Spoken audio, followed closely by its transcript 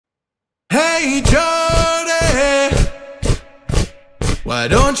Hey Jody, why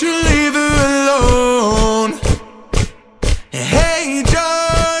don't you leave her alone? Hey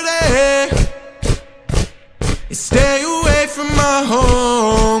Jody, stay away from my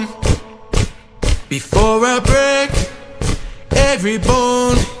home. Before I break every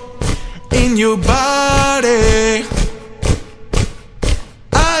bone in your body,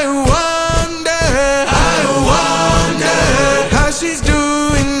 I wonder how she's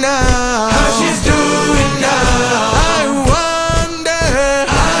doing now. I wonder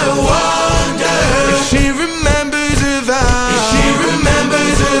if she remembers her vows.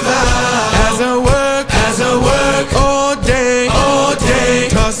 As I work all day,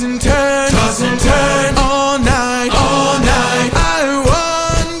 toss and turn all night. I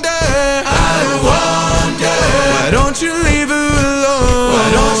wonder, why don't you leave her alone?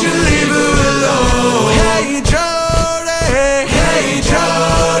 Hey Jody,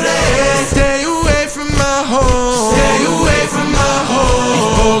 stay away from my home.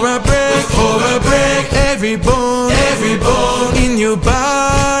 Before I break every bone in your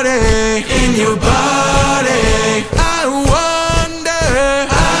body. I wonder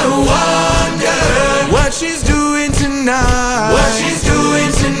what she's doing tonight.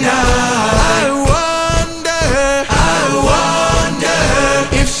 I wonder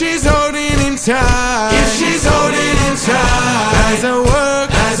if she's holding him tight. As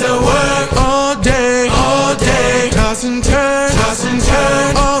I work all day, toss and turn